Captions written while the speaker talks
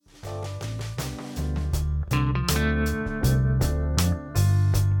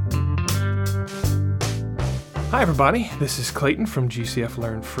Hi, everybody. This is Clayton from GCF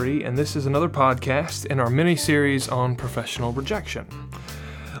Learn Free, and this is another podcast in our mini-series on professional rejection.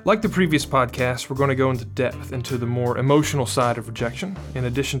 Like the previous podcast, we're going to go into depth into the more emotional side of rejection, in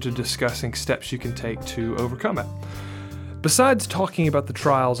addition to discussing steps you can take to overcome it. Besides talking about the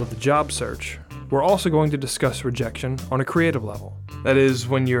trials of the job search, we're also going to discuss rejection on a creative level. That is,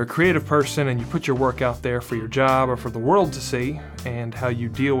 when you're a creative person and you put your work out there for your job or for the world to see, and how you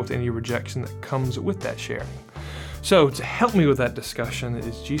deal with any rejection that comes with that sharing. So, to help me with that discussion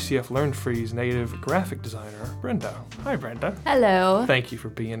is GCF Learn Free's native graphic designer, Brenda. Hi, Brenda. Hello. Thank you for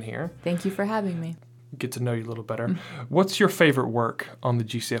being here. Thank you for having me. Get to know you a little better. What's your favorite work on the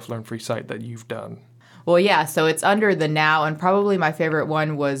GCF Learn Free site that you've done? Well, yeah, so it's under the now, and probably my favorite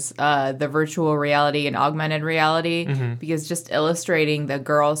one was the virtual reality and augmented reality, because just illustrating the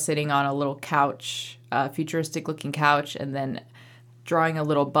girl sitting on a little couch, futuristic-looking couch, and then drawing a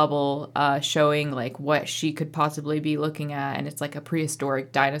little bubble showing like what she could possibly be looking at, and it's like a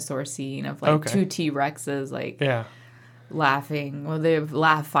prehistoric dinosaur scene of like two T-Rexes laughing. Well, they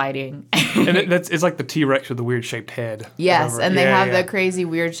laugh fighting. And it's like the T-Rex with the weird shaped head. Yes, and they have the crazy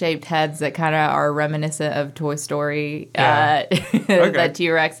weird shaped heads that kind of are reminiscent of Toy Story, that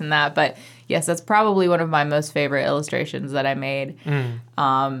T-Rex and that. But yes, that's probably one of my most favorite illustrations that I made.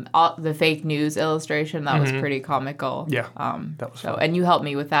 The fake news illustration, that was pretty comical. Yeah, that was fun. And you helped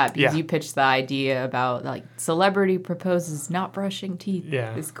me with that because you pitched the idea about like celebrity proposes not brushing teeth.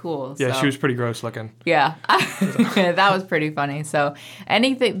 Yeah. It's cool. Yeah, so. she was pretty gross looking. Yeah, that was pretty funny. So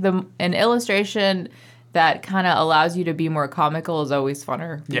an illustration that kind of allows you to be more comical is always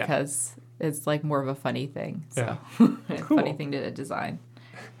funner because it's like more of a funny thing. So funny thing to design.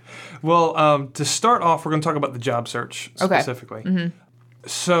 Well, to start off, we're going to talk about the job search specifically. Okay.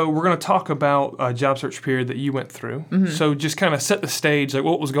 So we're going to talk about a job search period that you went through. So just kind of set the stage, like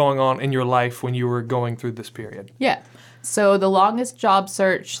what was going on in your life when you were going through this period. Yeah. So the longest job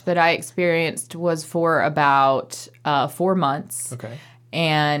search that I experienced was for about 4 months. Okay.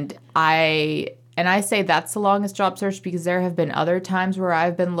 And I say that's the longest job search because there have been other times where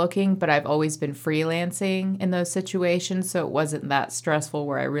I've been looking, but I've always been freelancing in those situations, so it wasn't that stressful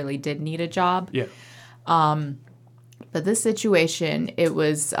where I really did need a job. Yeah. But this situation, it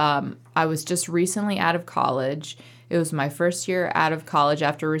was I was just recently out of college. It was my first year out of college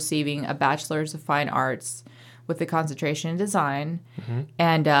after receiving a Bachelor's of Fine Arts with a concentration in design,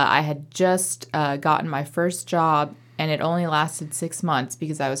 and I had just gotten my first job. And it only lasted 6 months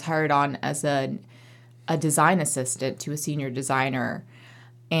because I was hired on as a design assistant to a senior designer.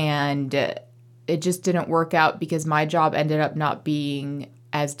 And it just didn't work out because my job ended up not being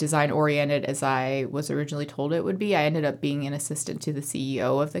as design-oriented as I was originally told it would be. I ended up being an assistant to the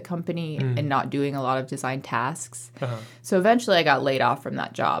CEO of the company and not doing a lot of design tasks. So eventually I got laid off from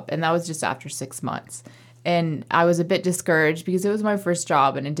that job, and that was just after 6 months. And I was a bit discouraged because it was my first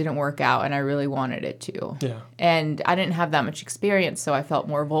job and it didn't work out and I really wanted it to. Yeah. And I didn't have that much experience, so I felt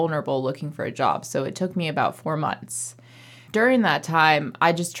more vulnerable looking for a job. So it took me about 4 months. During that time,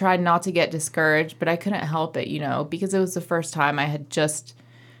 I just tried not to get discouraged, but I couldn't help it, because it was the first time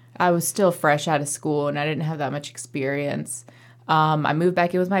I was still fresh out of school and I didn't have that much experience. I moved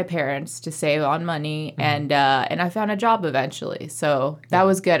back in with my parents to save on money, and I found a job eventually. So that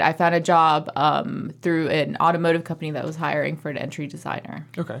was good. I found a job through an automotive company that was hiring for an entry designer.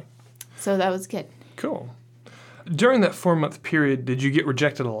 Okay. So that was good. Cool. During that 4-month period, did you get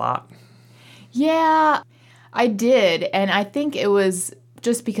rejected a lot? Yeah, I did. And I think it was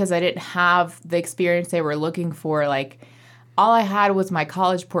just because I didn't have the experience they were looking for. Like, all I had was my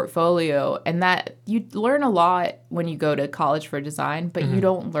college portfolio, and that you learn a lot when you go to college for design, but you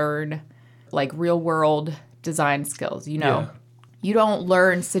don't learn like real world design skills, You don't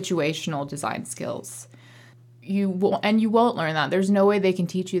learn situational design skills. You won't learn that. There's no way they can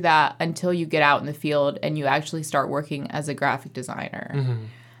teach you that until you get out in the field and you actually start working as a graphic designer.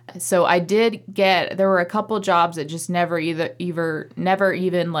 So there were a couple jobs that just never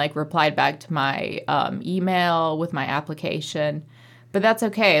even like replied back to my email with my application, but that's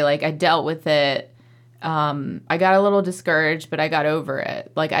okay. Like, I dealt with it. I got a little discouraged, but I got over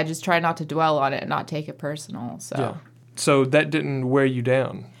it. Like, I just try not to dwell on it and not take it personal. So that didn't wear you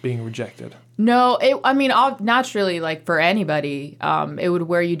down, being rejected? No, naturally, like for anybody, it would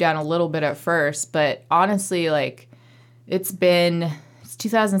wear you down a little bit at first, but honestly, like it's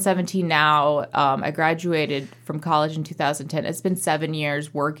 2017 now. I graduated from college in 2010. It's been 7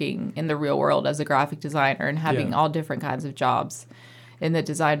 years working in the real world as a graphic designer and having all different kinds of jobs in the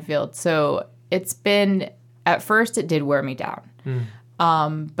design field. So it's been, at first it did wear me down.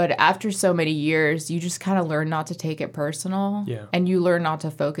 But after so many years, you just kind of learn not to take it personal. Yeah. And you learn not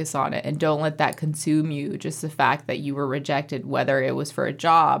to focus on it and don't let that consume you. Just the fact that you were rejected, whether it was for a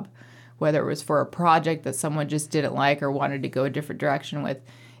job, whether it was for a project that someone just didn't like or wanted to go a different direction with.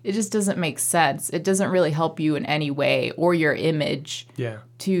 It just doesn't make sense. It doesn't really help you in any way or your image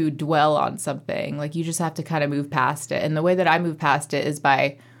to dwell on something. Like, you just have to kind of move past it. And the way that I move past it is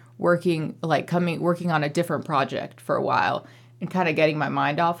by working on a different project for a while and kind of getting my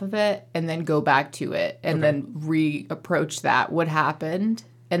mind off of it and then go back to it and then reapproach that, what happened,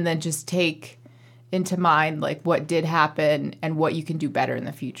 and then just take into mind like what did happen and what you can do better in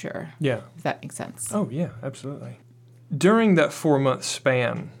the future. Yeah. If that makes sense. Oh, yeah, absolutely. During that 4-month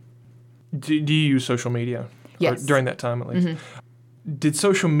span, do you use social media? Yes. Or during that time, at least. Mm-hmm. Did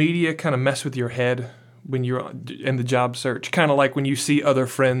social media kind of mess with your head when you're in the job search? Kind of like when you see other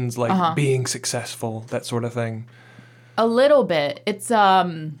friends like being successful, that sort of thing? A little bit. It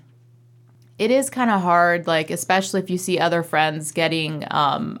is kind of hard, like, especially if you see other friends getting,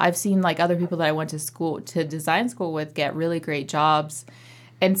 I've seen like other people that I went to design school with get really great jobs.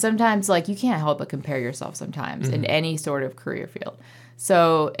 And sometimes, like, you can't help but compare yourself sometimes in any sort of career field.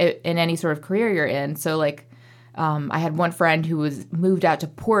 So in any sort of career you're in. So, like, I had one friend who moved out to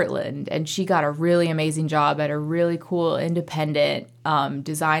Portland, and she got a really amazing job at a really cool independent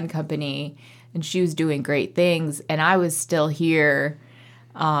design company, and she was doing great things. And I was still here.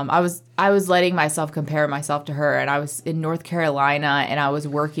 I was letting myself compare myself to her, and I was in North Carolina, and I was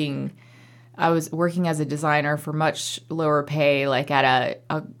working as a designer for much lower pay, like at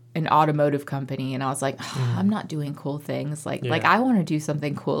an automotive company, and I was like, I'm not doing cool things. Like I want to do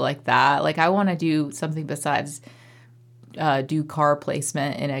something cool like that. Like, I want to do something besides do car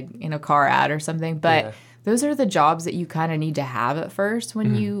placement in a car ad or something. But those are the jobs that you kind of need to have at first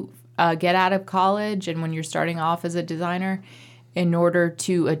when you get out of college and when you're starting off as a designer, in order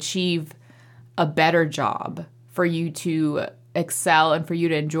to achieve a better job, for you to excel and for you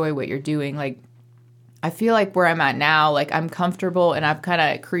to enjoy what you're doing. Like, I feel like where I'm at now, like, I'm comfortable and I've kind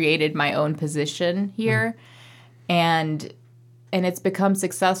of created my own position here. And it's become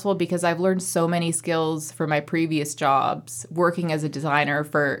successful because I've learned so many skills from my previous jobs working as a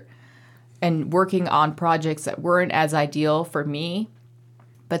designer and working on projects that weren't as ideal for me,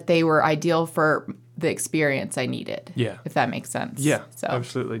 but they were ideal for the experience I needed. Yeah. If that makes sense. Yeah, so.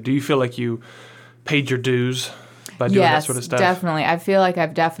 Absolutely. Do you feel like you paid your dues by doing that sort of stuff? Yes, definitely. I feel like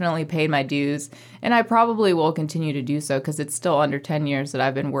I've definitely paid my dues, and I probably will continue to do so because it's still under 10 years that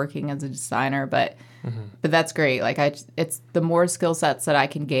I've been working as a designer, but that's great. Like, it's the more skill sets that I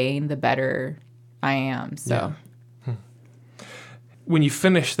can gain, the better I am. So when you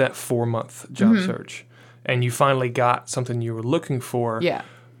finish that 4-month job search and you finally got something you were looking for,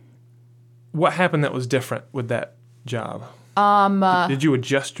 what happened that was different with that job? Did you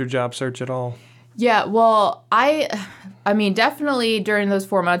adjust your job search at all? Yeah, well, I mean, definitely during those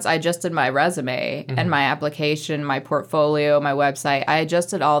 4 months, I adjusted my resume and my application, my portfolio, my website. I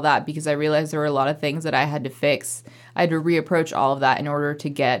adjusted all that because I realized there were a lot of things that I had to fix. I had to reapproach all of that in order to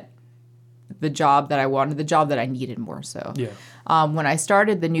get the job that I wanted, the job that I needed more so. Yeah. When I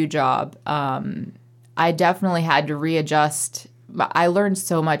started the new job, I definitely had to readjust. I learned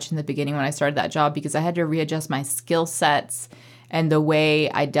so much in the beginning when I started that job because I had to readjust my skill sets and the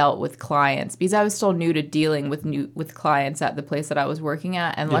way I dealt with clients, because I was still new to dealing with clients at the place that I was working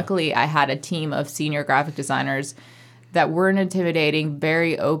at. And luckily, I had a team of senior graphic designers that weren't intimidating,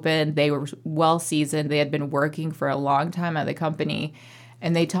 very open. They were well seasoned. They had been working for a long time at the company,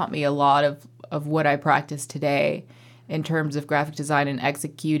 and they taught me a lot of what I practice today in terms of graphic design and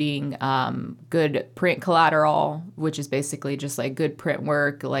executing good print collateral, which is basically just like good print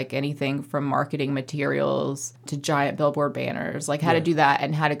work, like anything from marketing materials to giant billboard banners, like how to do that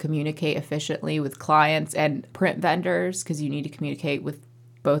and how to communicate efficiently with clients and print vendors, because you need to communicate with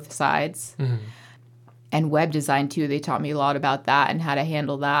both sides. And web design too. They taught me a lot about that and how to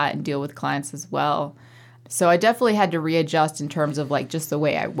handle that and deal with clients as well. So I definitely had to readjust in terms of like just the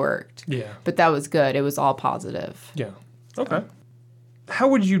way I worked. Yeah. But that was good. It was all positive. Yeah. Okay. How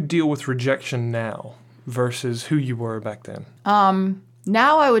would you deal with rejection now versus who you were back then?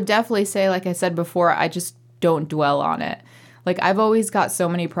 Now I would definitely say, like I said before, I just don't dwell on it. Like, I've always got so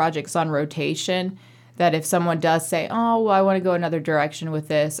many projects on rotation that if someone does say, oh, well, I want to go another direction with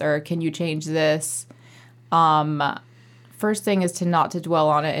this, or can you change this? First thing is to not to dwell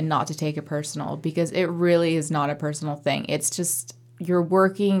on it and not to take it personal, because it really is not a personal thing. It's just you're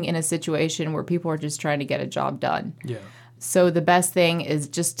working in a situation where people are just trying to get a job done. Yeah. So the best thing is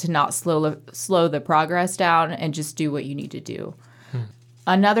just to not slow the progress down and just do what you need to do.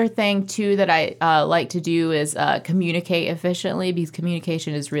 Another thing, too, that I like to do is communicate efficiently, because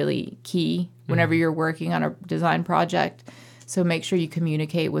communication is really key whenever you're working on a design project. So make sure you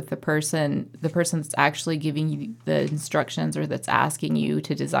communicate with the person that's actually giving you the instructions or that's asking you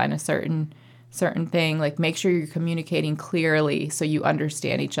to design a certain thing. Like, make sure you're communicating clearly so you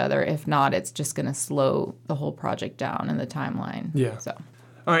understand each other. If not, it's just going to slow the whole project down in the timeline. Yeah. So.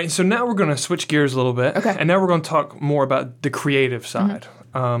 All right, so now we're going to switch gears a little bit. Okay. And now we're going to talk more about the creative side.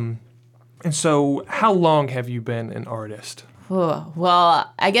 And so how long have you been an artist?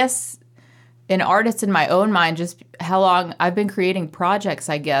 Well, I guess an artist in my own mind, just how long I've been creating projects,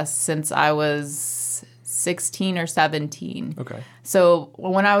 I guess, since I was 16 or 17. Okay. So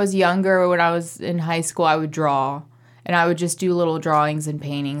when I was younger, when I was in high school, I would draw. And I would just do little drawings and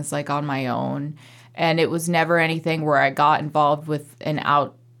paintings, like, on my own. And it was never anything where I got involved with an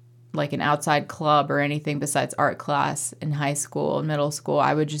outside club or anything besides art class in high school and middle school.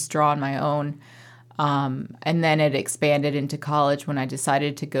 I would just draw on my own. And then it expanded into college when I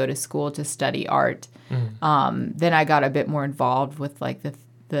decided to go to school to study art. Then I got a bit more involved with, like,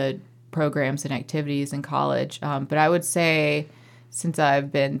 the programs and activities in college. But I would say since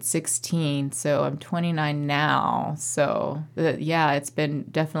I've been 16, so I'm 29 now. So, yeah, it's been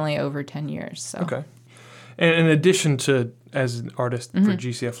definitely over 10 years. So. Okay. And in addition to as an artist for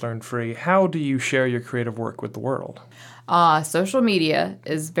GCF Learn Free, how do you share your creative work with the world? Social media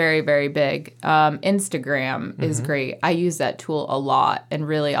is very, very big. Instagram is great. I use that tool a lot and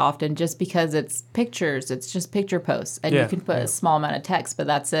really often, just because it's pictures. It's just picture posts. And you can put a small amount of text, but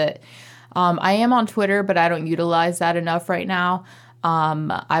that's it. I am on Twitter, but I don't utilize that enough right now.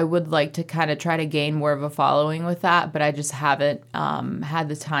 I would like to kind of try to gain more of a following with that, but I just haven't had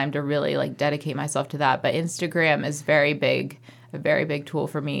the time to really, like, dedicate myself to that. But Instagram is very big, a very big tool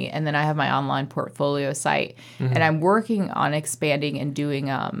for me. And then I have my online portfolio site, and I'm working on expanding and doing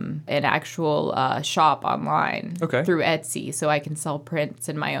an actual shop online through Etsy, so I can sell prints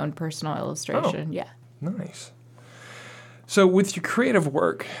and my own personal illustration. Oh, yeah. Nice. So with your creative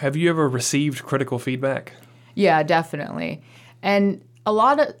work, have you ever received critical feedback? Yeah, definitely. And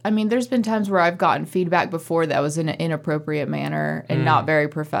there's been times where I've gotten feedback before that was in an inappropriate manner and not very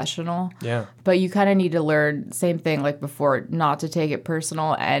professional. Yeah. But you kind of need to learn, same thing like before, not to take it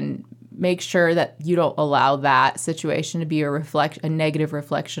personal and make sure that you don't allow that situation to be a negative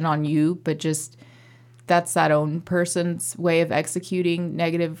reflection on you, but just that's that own person's way of executing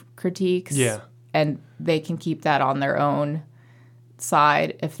negative critiques. Yeah. And they can keep that on their own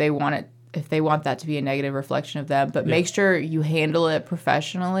side if they want that to be a negative reflection of them. But make sure you handle it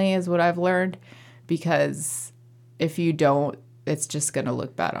professionally is what I've learned, because if you don't, it's just going to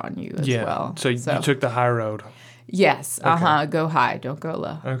look bad on you as well. So you took the high road. Yes. Okay. Go high. Don't go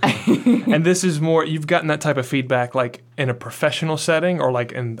low. Okay. And this is more, you've gotten that type of feedback like in a professional setting or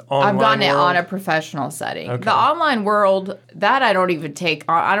like in the online world? I've gotten it on a professional setting. Okay. The online world, that I don't even take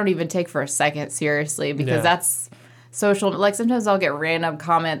for a second seriously, because that's social. Like, sometimes I'll get random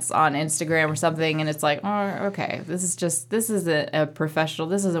comments on Instagram or something, and it's like, oh, okay, this isn't a professional,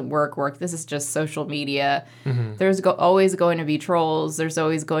 this isn't work, this is just social media. There's always going to be trolls. There's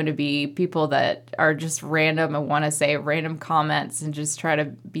always going to be people that are just random and want to say random comments and just try to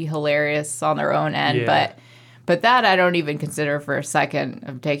be hilarious on their own end. Yeah. But that I don't even consider for a second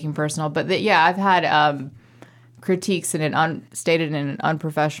of taking personal. But I've had critiques stated in an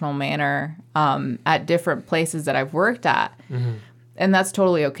unprofessional manner at different places that I've worked at. And that's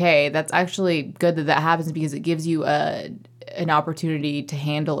totally okay. That's actually good that happens, because it gives you an opportunity to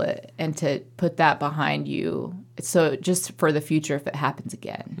handle it and to put that behind you. So just for the future, if it happens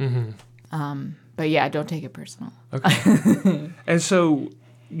again. But yeah, don't take it personal. Okay. And so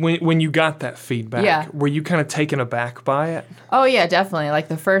when you got that feedback, were you kind of taken aback by it? Oh yeah, definitely. Like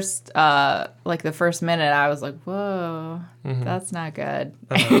the first minute, I was like, "Whoa, that's not good."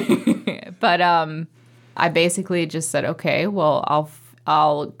 But I basically just said, "Okay, well,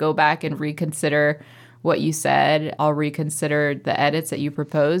 I'll go back and reconsider what you said. I'll reconsider the edits that you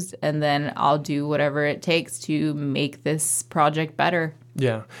proposed, and then I'll do whatever it takes to make this project better."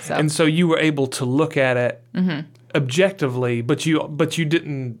 Yeah. And so you were able to look at it objectively, but you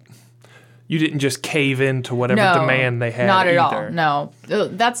didn't just cave into whatever demand they had. Not at either. all. No,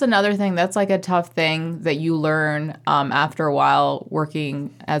 that's another thing. That's like a tough thing that you learn after a while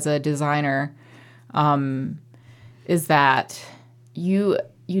working as a designer. Is that you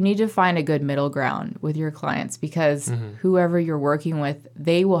need to find a good middle ground with your clients, because whoever you're working with,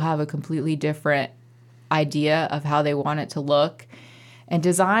 they will have a completely different idea of how they want it to look. And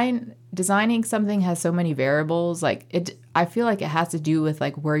designing something has so many variables. I feel like it has to do with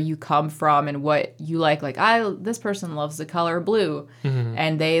like where you come from and what you like. Like this person loves the color blue,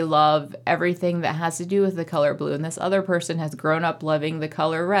 and they love everything that has to do with the color blue. And this other person has grown up loving the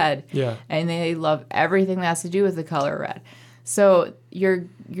color red, and they love everything that has to do with the color red. So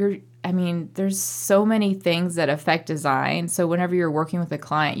there's so many things that affect design. So whenever you're working with a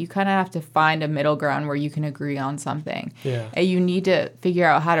client, you kind of have to find a middle ground where you can agree on something. Yeah. And you need to figure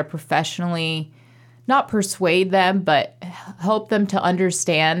out how to professionally, not persuade them, but help them to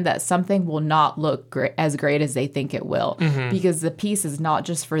understand that something will not look as great as they think it will. Because the piece is not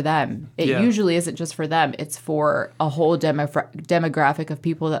just for them. It usually isn't just for them. It's for a whole demographic of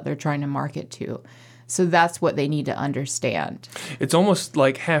people that they're trying to market to. So that's what they need to understand. It's almost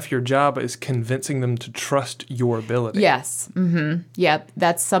like half your job is convincing them to trust your ability. Yes. Yeah,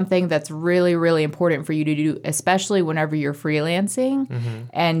 that's something that's really, really important for you to do, especially whenever you're freelancing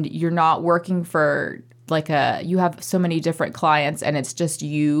and you're not working for you have so many different clients and it's just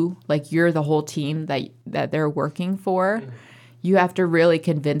you, like you're the whole team that they're working for. You have to really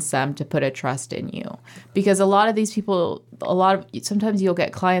convince them to put a trust in you. Because a lot of these people, sometimes you'll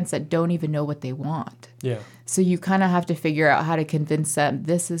get clients that don't even know what they want. Yeah. So you kind of have to figure out how to convince them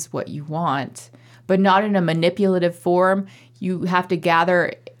this is what you want, but not in a manipulative form. You have to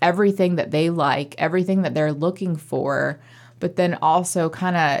gather everything that they like, everything that they're looking for, but then also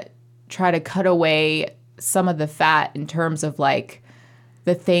kind of try to cut away some of the fat in terms of like,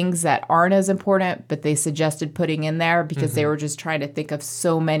 the things that aren't as important, but they suggested putting in there because they were just trying to think of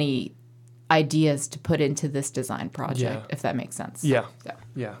so many ideas to put into this design project, if that makes sense. Yeah. So.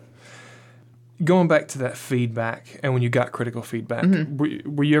 Yeah. Going back to that feedback and when you got critical feedback,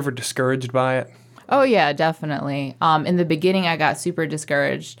 were you ever discouraged by it? Oh, yeah, definitely. In the beginning, I got super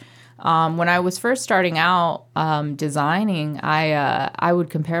discouraged. When I was first starting out designing, I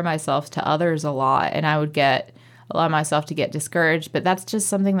would compare myself to others a lot, and I would allow myself to get discouraged, but that's just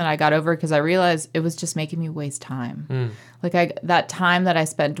something that I got over because I realized it was just making me waste time. That time that I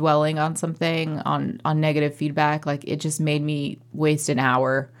spent dwelling on something, on negative feedback, like it just made me waste an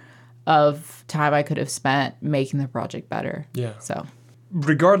hour of time I could have spent making the project better. Yeah. So,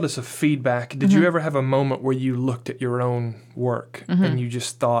 regardless of feedback, did you ever have a moment where you looked at your own work and you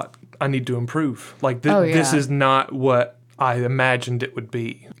just thought, I need to improve? Like this is not what I imagined it would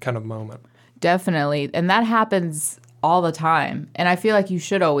be, kind of moment. Definitely. And that happens all the time. And I feel like you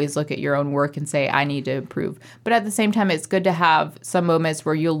should always look at your own work and say, I need to improve. But at the same time, it's good to have some moments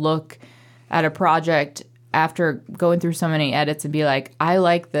where you'll look at a project after going through so many edits and be like, I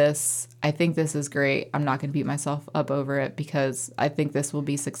like this. I think this is great. I'm not going to beat myself up over it because I think this will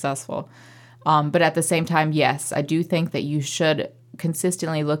be successful. But at the same time, yes, I do think that you should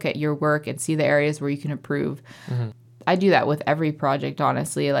consistently look at your work and see the areas where you can improve. I do that with every project,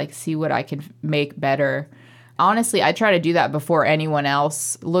 honestly, like see what I can make better. Honestly, I try to do that before anyone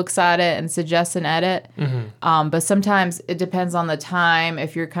else looks at it and suggests an edit. But sometimes it depends on the time.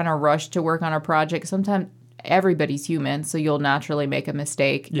 If you're kind of rushed to work on a project, sometimes everybody's human, so you'll naturally make a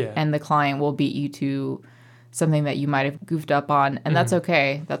mistake and the client will beat you to something that you might have goofed up on. And that's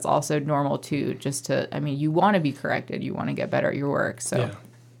okay. That's also normal too, you want to be corrected. You want to get better at your work. So. Yeah.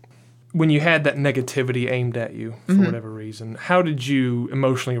 When you had that negativity aimed at you for whatever reason, how did you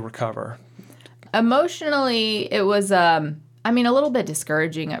emotionally recover? Emotionally, it was, a little bit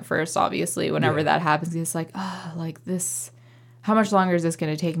discouraging at first, obviously, whenever that happens. It's like, this, how much longer is this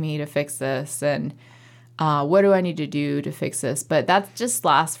going to take me to fix this? And what do I need to do to fix this? But that just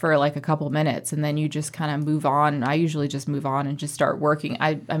lasts for like a couple minutes, and then you just kind of move on. I usually just move on and just start working.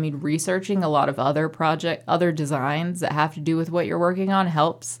 Researching a lot of other designs that have to do with what you're working on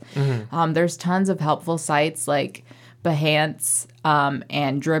helps. There's tons of helpful sites like Behance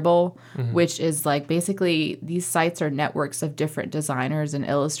and Dribbble, which is like basically these sites are networks of different designers and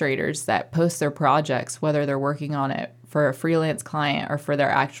illustrators that post their projects, whether they're working on it for a freelance client or for their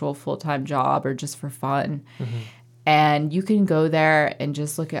actual full-time job or just for fun. And you can go there and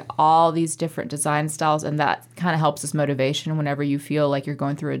just look at all these different design styles, and that kind of helps as motivation whenever you feel like you're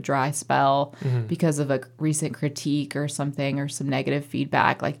going through a dry spell because of a recent critique or something or some negative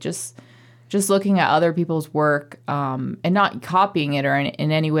feedback. Like just looking at other people's work and not copying it or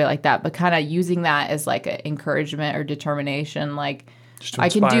in any way like that, but kind of using that as like an encouragement or determination, like I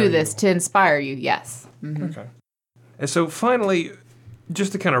can do this to inspire you. Yes. Okay. And so finally,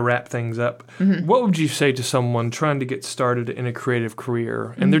 just to kind of wrap things up, what would you say to someone trying to get started in a creative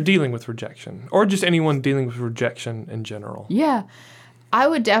career and they're dealing with rejection, or just anyone dealing with rejection in general? Yeah. I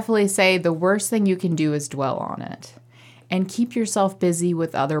would definitely say the worst thing you can do is dwell on it and keep yourself busy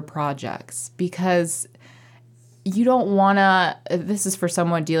with other projects, because you don't want to, this is for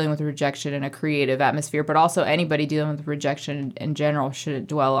someone dealing with rejection in a creative atmosphere, but also anybody dealing with rejection in general shouldn't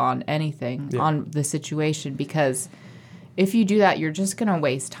dwell on anything, on the situation, because if you do that, you're just going to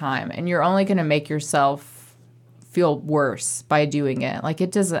waste time and you're only going to make yourself feel worse by doing it. Like,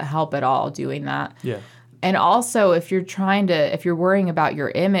 it doesn't help at all doing that. Yeah. And also, if you're worrying about your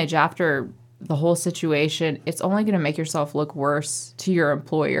image after the whole situation, it's only going to make yourself look worse to your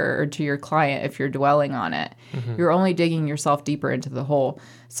employer or to your client if you're dwelling on it. Mm-hmm. You're only digging yourself deeper into the hole.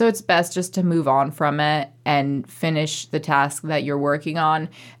 So it's best just to move on from it and finish the task that you're working on.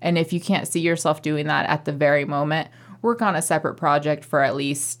 And if you can't see yourself doing that at the very moment, work on a separate project for at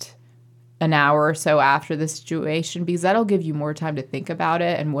least an hour or so after the situation, because that'll give you more time to think about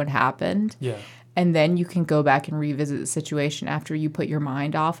it and what happened. Yeah. And then you can go back and revisit the situation after you put your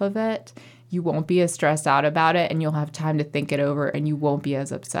mind off of it. You won't be as stressed out about it, and you'll have time to think it over, and you won't be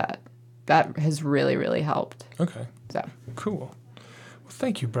as upset. That has really, really helped. Okay. So cool. Well,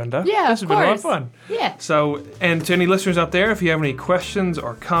 thank you, Brenda. Yeah, this has been a lot of fun. Yeah. So, and to any listeners out there, if you have any questions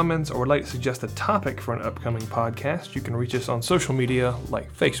or comments or would like to suggest a topic for an upcoming podcast, you can reach us on social media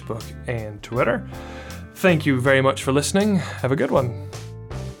like Facebook and Twitter. Thank you very much for listening. Have a good one.